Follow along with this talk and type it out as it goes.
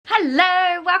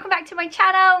Hello, welcome back to my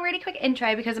channel. Really quick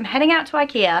intro because I'm heading out to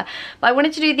IKEA, but I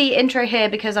wanted to do the intro here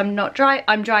because I'm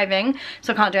driving,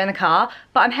 so I can't do it in the car.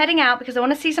 But I'm heading out because I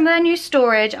want to see some of their new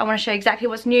storage. I want to show you exactly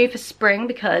what's new for spring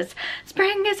because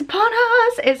spring is upon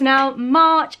us. It's now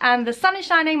March and the sun is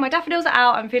shining. My daffodils are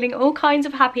out. I'm feeling all kinds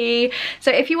of happy.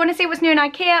 So if you want to see what's new in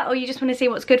IKEA, or you just want to see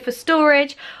what's good for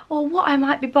storage, or what I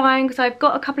might be buying because I've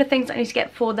got a couple of things I need to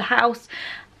get for the house,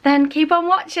 then keep on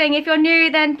watching. If you're new,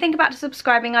 then think about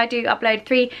subscribing. I do upload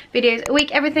 3 videos a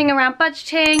week, everything around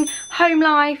budgeting, home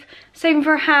life, saving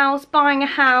for a house, buying a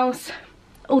house,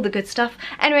 all the good stuff.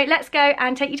 Anyway, let's go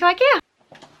and take you to IKEA.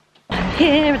 I'm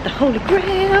here at the Holy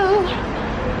Grail.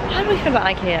 How do we feel about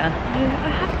IKEA? I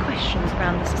have questions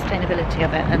around the sustainability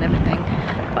of it and everything,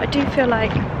 but I do feel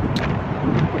like,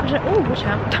 oh, watch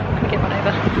out, I'm gonna get one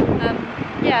over.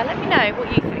 Yeah, let me know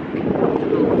what you think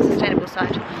of the sustainable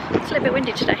side. It's a little bit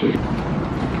windy today.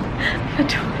 The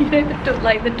door, you know,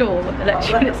 the door that lets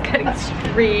you in, it's going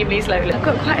extremely slowly. I've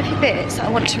got quite a few bits that I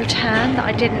want to return that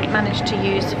I didn't manage to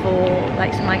use for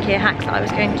like some IKEA hacks that I was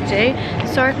going to do.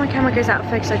 Sorry if my camera goes out of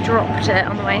focus, I dropped it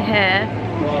on the way here.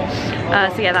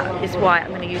 So yeah, that is why I'm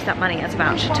going to use that money as a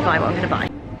voucher to buy what I'm going to buy.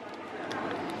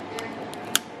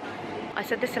 I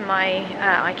said this in my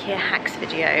IKEA hacks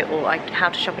video, or how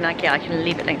to shop in IKEA. I can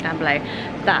leave it linked down below,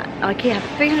 that IKEA have a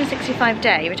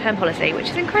 365-day return policy, which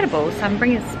is incredible. So I'm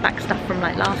bringing back stuff from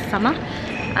like last summer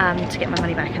to get my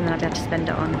money back, and then I'll be able to spend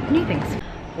it on new things.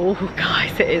 Oh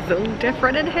guys, it is all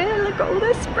different in here. Look at all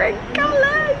the spring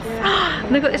colours. Yeah.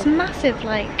 And they've got this massive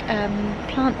like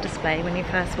plant display when you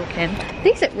first walk in.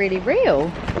 These look really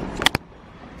real.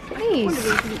 These.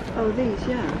 Oh, these,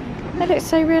 yeah. They look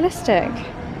so realistic.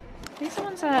 These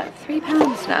ones are £3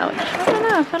 now, which I don't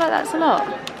know, I feel like that's a lot.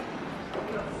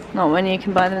 Not when you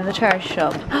can buy them in the charity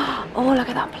shop. Oh, look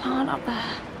at that plant up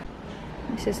there.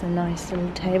 This is a nice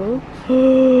little table.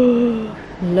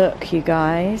 Look, you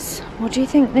guys. What do you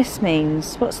think this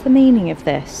means? What's the meaning of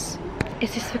this?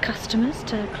 Is this for customers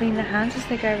to clean their hands as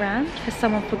they go around? Has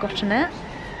someone forgotten it?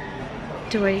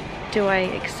 Do I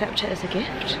accept it as a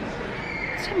gift?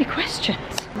 So many questions.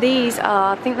 These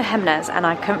are, I think, the Hemnes, and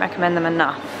I couldn't recommend them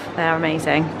enough. They're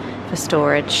amazing for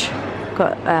storage.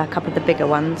 Got a couple of the bigger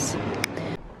ones.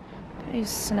 Those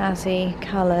snazzy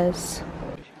colours.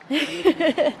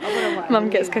 Mum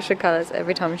gets cushion colours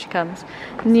every time she comes.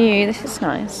 New, this is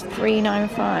nice.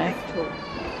 £3.95.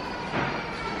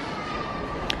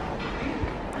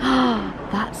 Oh,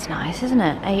 that's nice, isn't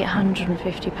it?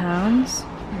 £850. I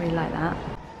really like that.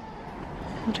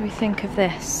 What do we think of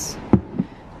this?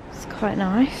 It's quite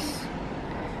nice.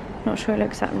 Not sure it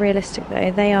looks that realistic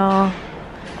though. They're not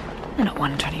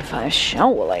 £1.25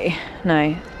 surely.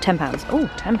 No, £10. Oh,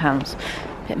 £10.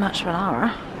 Bit much for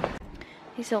Lara.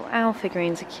 These little owl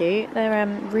figurines are cute. They're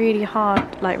really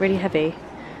hard, like really heavy.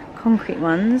 Concrete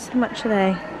ones. How much are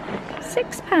they?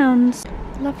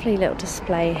 £6. Lovely little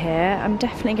display here. I'm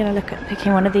definitely going to look at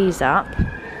picking one of these up.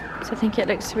 So I think it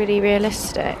looks really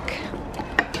realistic.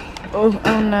 Oh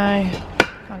no.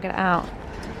 Can't get it out.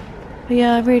 But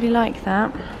yeah, I really like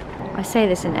that. I say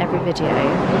this in every video,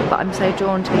 but I'm so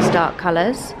drawn to these dark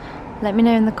colours. Let me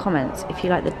know in the comments if you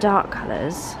like the dark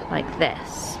colours like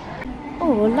this,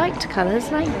 or light colours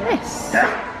like this.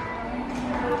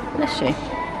 Bless you.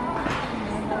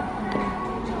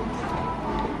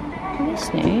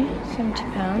 This new,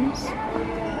 £70.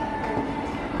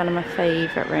 One of my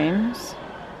favourite rooms.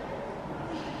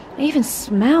 It even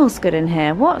smells good in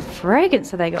here. What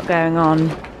fragrance have they got going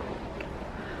on?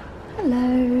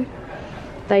 Hello.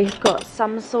 They've got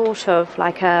some sort of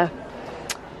like a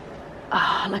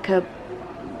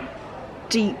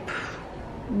deep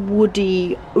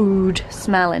woody oud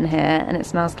smell in here, and it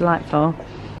smells delightful.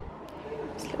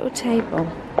 This little table,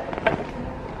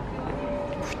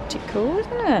 pretty cool,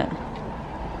 isn't it?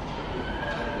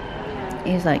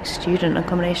 These like student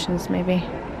accommodations maybe.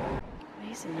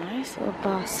 These are nice little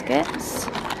baskets,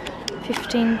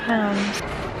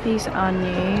 £15. These are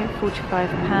new,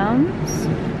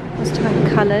 £45. Must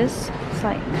have colours. It's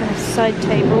like kind of side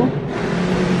table.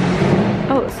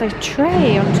 Oh, it's a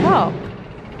tray on top.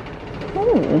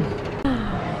 Oh,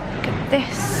 look at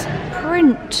this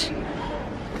print.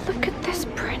 Look at this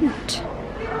print.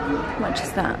 How much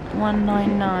is that?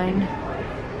 £1.99.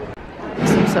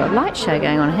 There's some sort of light show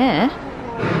going on here.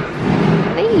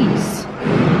 These.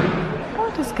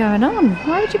 What is going on?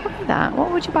 Why would you buy that? What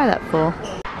would you buy that for?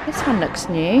 This one looks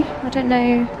new. I don't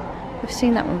know. I've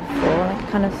seen that one before, like a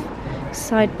kind of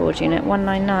sideboard unit,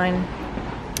 £1.99.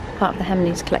 Part of the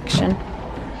Hemnes collection.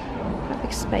 Quite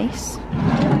big space.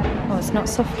 Oh, it's not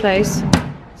soft close.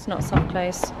 It's not soft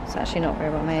close. It's actually not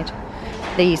very well made.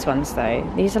 these ones though.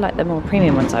 These are like the more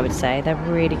premium ones, I would say. They're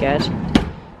really good.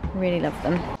 Really love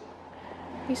them.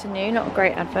 These are new, not a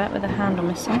great advert with a handle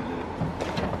missing.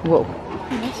 Whoa.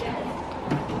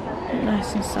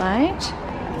 Nice inside.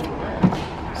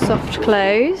 Soft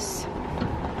clothes.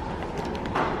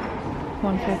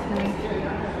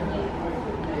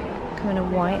 £1.55. Come in a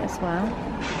white as well.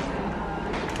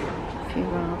 If you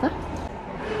rather.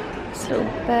 This little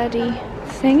birdie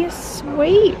thing is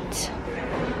sweet.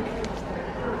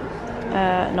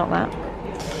 Not that.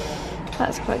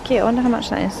 That's quite cute. I wonder how much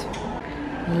that is.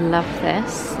 Love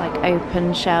this, like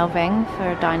open shelving for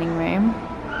a dining room.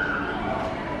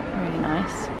 Really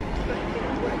nice.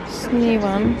 It's a new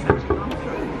one.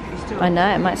 I know,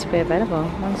 it might still be available.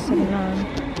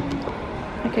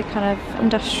 £179. Like a kind of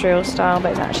industrial style,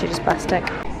 but it's actually just plastic.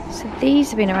 So these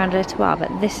have been around a little while, but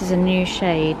this is a new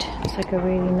shade. It's like a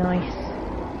really nice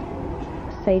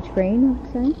sage green,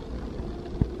 I'd say.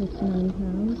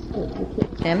 £59 for the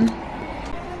kitchen.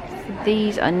 So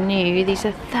these are new. These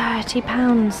are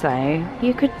 £30 though.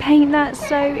 You could paint that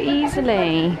so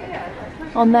easily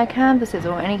on their canvases,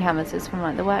 or any canvases from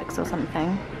like the works or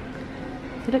something.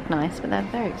 They look nice, but they're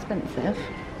very expensive.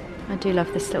 I do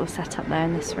love this little setup there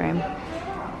in this room.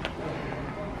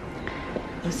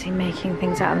 Obviously making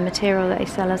things out of the material that they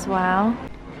sell as well.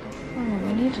 Oh,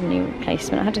 we need a new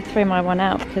replacement. I had to throw my one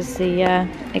out because the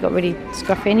it got really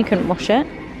scruffy and you couldn't wash it.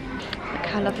 Look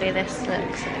how lovely this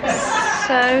looks. It's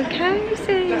so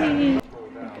cozy. Look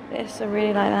at this, I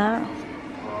really like that.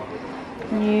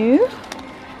 New.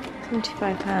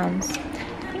 £75. I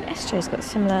think SJ's got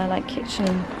similar like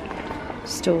kitchen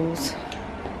stools,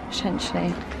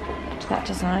 potentially, to that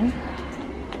design.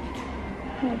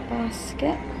 Little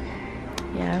basket.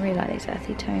 Yeah, I really like these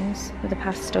earthy tones with the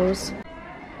pastels.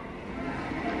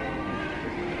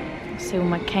 See all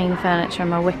my cane furniture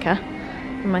and my wicker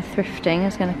and my thrifting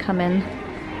is going to come in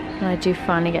when I do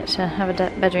finally get to have a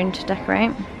bedroom to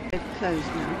decorate. They've closed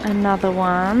now. Another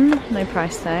one, no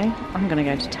price though. I'm going to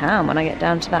go to town when I get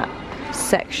down to that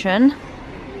section.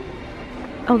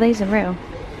 Oh, these are real.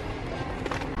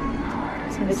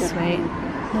 So sweet.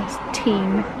 Nice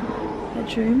team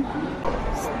bedroom.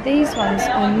 So these ones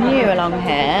are new along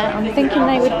here. I'm thinking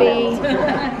they would be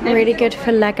really good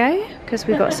for Lego because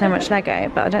we've got so much Lego,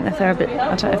 but I don't know if they're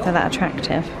that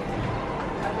attractive.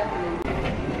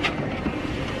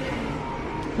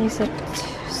 These are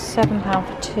 £7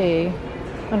 for two.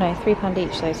 Oh no, £3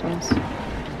 each, those ones.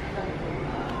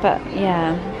 But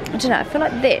yeah, I don't know, I feel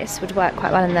like this would work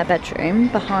quite well in their bedroom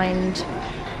behind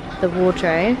the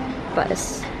wardrobe, but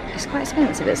it's quite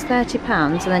expensive. It's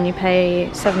 £30 and then you pay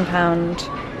 £7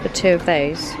 for two of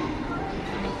those.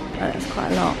 Oh, that's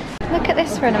quite a lot. Look at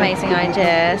this for an amazing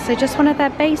idea. So just one of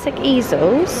their basic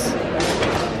easels,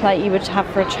 like you would have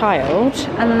for a child,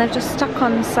 and then they've just stuck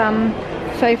on some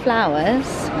faux flowers,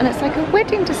 and it's like a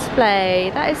wedding display.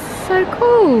 That is so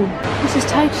cool. This is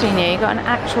totally new. You've got an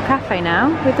actual cafe now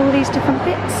with all these different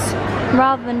bits,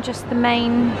 rather than just the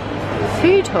main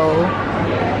food hall.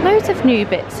 Loads of new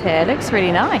bits here. Looks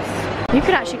really nice. You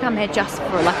could actually come here just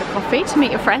for like a coffee to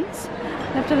meet your friends.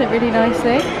 They've done it really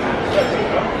nicely.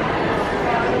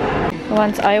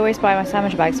 Once I always buy my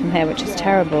sandwich bags from here, which is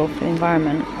terrible for the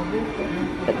environment.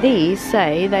 But these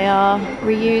say they are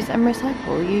reuse and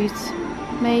recycle,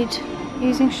 made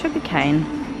using sugarcane.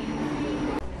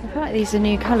 I feel like these are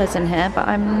new colours in here, but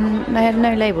they have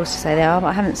no labels to say they are, but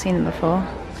I haven't seen them before.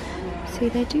 See,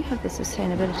 they do have the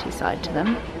sustainability side to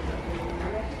them.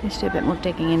 Need to do a bit more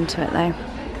digging into it though.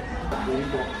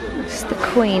 It's the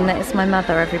Queen, that is my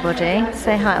mother, everybody.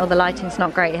 Say hi. Oh, the lighting's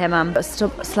not great here, Mum. But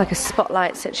it's like a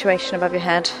spotlight situation above your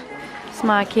head. It's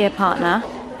my IKEA partner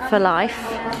for life,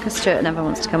 because Stuart never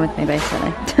wants to come with me,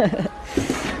 basically.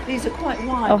 These are quite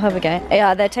wide. Oh, here we go.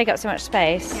 Yeah, they take up so much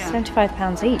space. Yeah.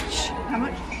 £75 each. How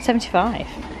much? 75.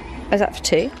 Is that for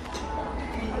two?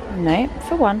 No,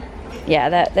 for one.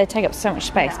 Yeah, they take up so much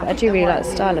space, but I do really like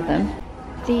the style of them.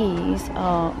 These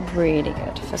are really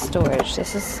good for storage. It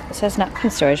says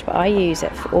napkin storage, but I use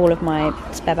it for all of my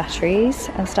spare batteries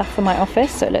and stuff for my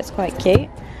office, so it looks quite cute.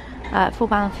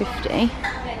 £4.50.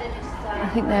 I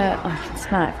think they're, oh, I can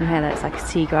smell it from here, that it's like a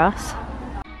seagrass.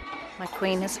 My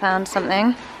Queen has found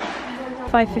something.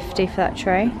 £5.50 for that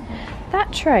tray.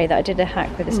 That tray that I did a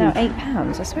hack with is now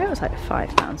 £8. I swear it was like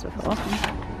 £5 before.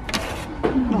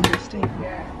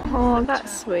 Oh,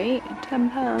 that's sweet.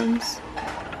 £10.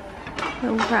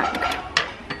 Little rack.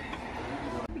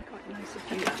 Look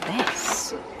at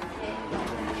this.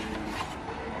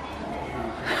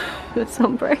 The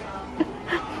sombrero.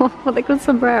 What they call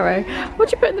sombrero. What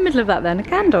do you put in the middle of that then? A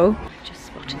candle? Just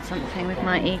spotted something with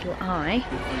my eagle eye.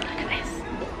 Look at this.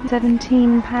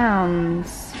 £17.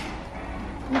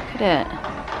 at it.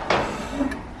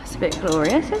 That's a bit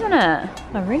glorious, isn't it?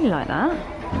 I really like that.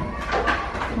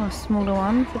 Oh, a smaller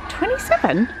one for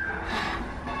 27.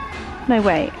 No,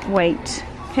 wait.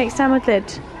 Cake stand with lid,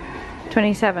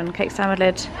 27. Cake stand with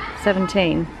lid,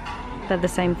 17. They're the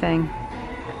same thing.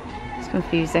 It's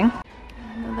confusing.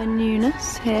 Another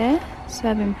newness here.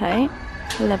 Serving plate,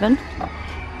 11.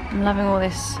 I'm loving all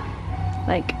this,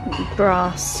 like,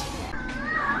 brass.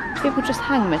 People just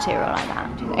hang material like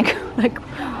that, do you think? Like,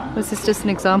 was this just an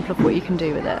example of what you can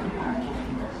do with it?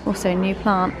 Also, new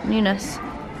plant, newness.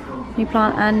 New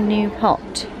plant and new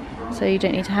pot. So you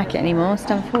don't need to hack it anymore, it's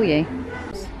done for you.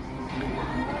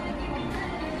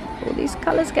 All these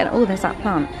colours again. Oh, there's that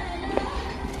plant.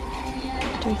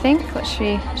 Do you think I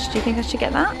should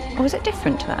get that? Or is it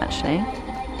different to that actually?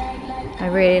 I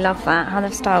really love that, how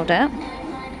they've styled it.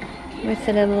 With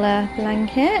the little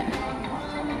blanket.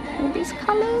 All these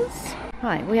colours.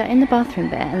 Right, we are in the bathroom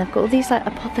bit and they've got all these like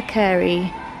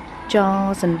apothecary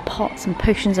jars and pots and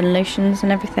potions and lotions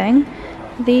and everything.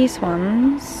 These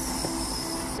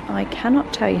ones, I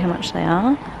cannot tell you how much they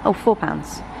are. Oh, £4.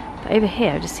 But over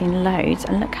here I've just seen loads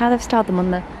and look how they've styled them on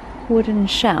the wooden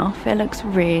shelf. It looks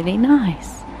really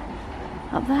nice.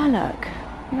 Up there, look.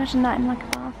 Imagine that in like a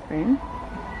bathroom.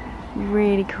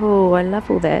 Really cool. I love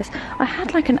all this. I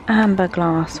had like an amber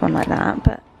glass one like that,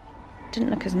 but it didn't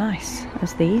look as nice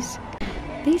as these.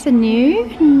 These are new,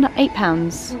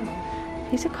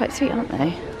 £8. These are quite sweet, aren't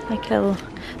they? Like a little...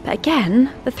 But again,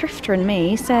 the thrifter in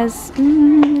me says,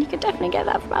 you could definitely get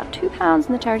that for about £2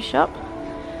 in the charity shop.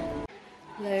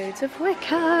 Loads of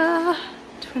wicker,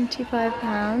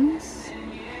 £25.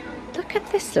 Look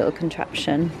at this little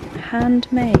contraption,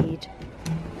 handmade.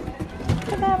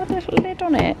 Look at that with a little lid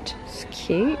on it. It's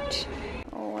cute.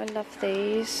 Oh, I love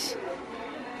these.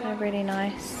 They're really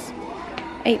nice.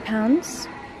 £8.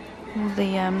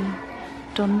 The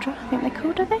Dondra, I think they're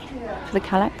called, are they? For the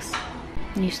Calyx.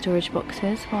 New storage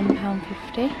boxes,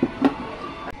 £1.50.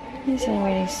 These are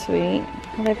really sweet.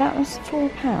 Although that was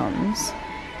 £4.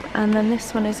 And then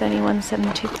this one is only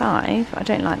 £1.75. I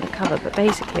don't like the cover, but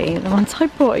basically the ones I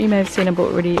bought, you may have seen I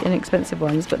bought really inexpensive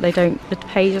ones, but they don't, the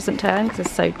page doesn't turn because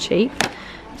they're so cheap.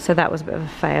 So that was a bit of a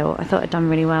fail. I thought I'd done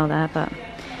really well there, but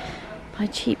buy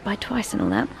cheap, buy twice and all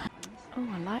that. Oh,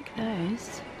 I like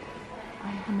those.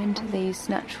 I'm into these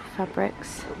natural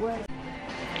fabrics.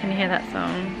 Can you hear that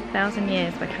song? 1,000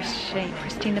 Years by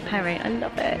Christina Perry. I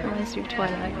love it. It reminds me of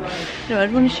Twilight. No,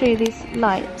 I'd want to show you these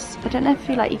lights. I don't know if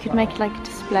you could make like a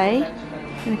display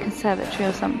in a conservatory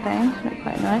or something. They look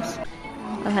quite nice.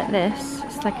 I like this.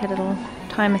 It's like a little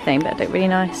timer thing, but they look really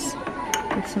nice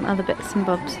with some other bits and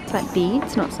bobs. It's like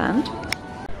beads, not sand.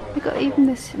 We've got even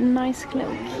this nice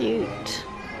little cute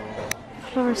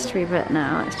floristry bit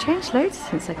now. It's changed loads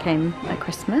since I came at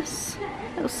Christmas.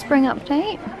 Little spring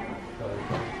update.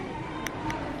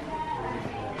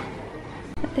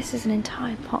 This is an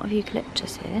entire pot of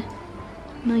eucalyptus here.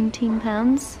 £19.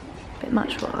 A bit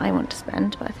much for what I want to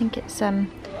spend, but I think it's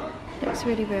looks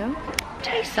really real. I'll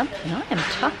tell you something, I am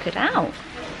tuckered out.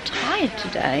 I'm tired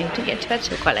today. Didn't get to bed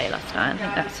till quite late last night. I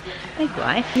think that's maybe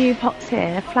why. New pots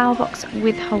here, flower box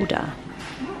with holder.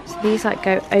 So these like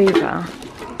go over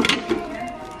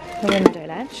the window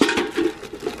ledge. You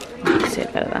can see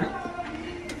it better there.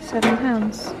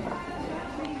 £7.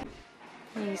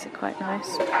 These are quite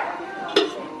nice.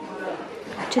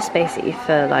 Just basically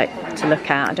for like to look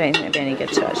at. I don't think it'd be any good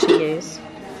to actually use.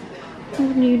 All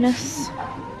newness.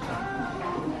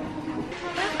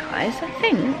 Well guys, I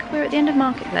think we're at the end of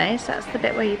Marketplace. That's the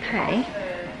bit where you pay. I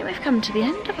think we've come to the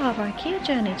end of our IKEA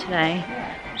journey today.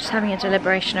 Just having a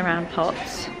deliberation around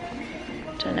pots.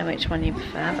 Don't know which one you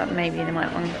prefer, but maybe they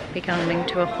might want to be coming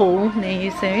to a haul near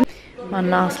you soon. One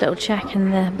last little check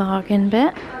in the bargain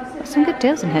bit. Got some good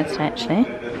deals in here today actually.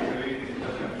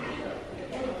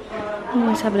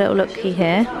 Always have a little looky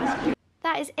here.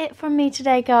 That is it from me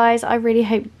today, guys. I really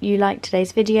hope you liked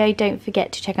today's video. Don't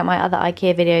forget to check out my other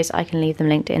IKEA videos. I can leave them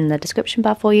linked in the description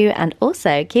bar for you. And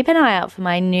also keep an eye out for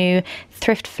my new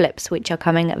thrift flips, which are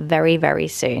coming very, very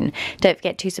soon. Don't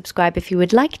forget to subscribe if you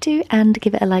would like to, and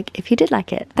give it a like if you did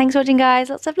like it. Thanks for watching, guys.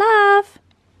 Lots of love.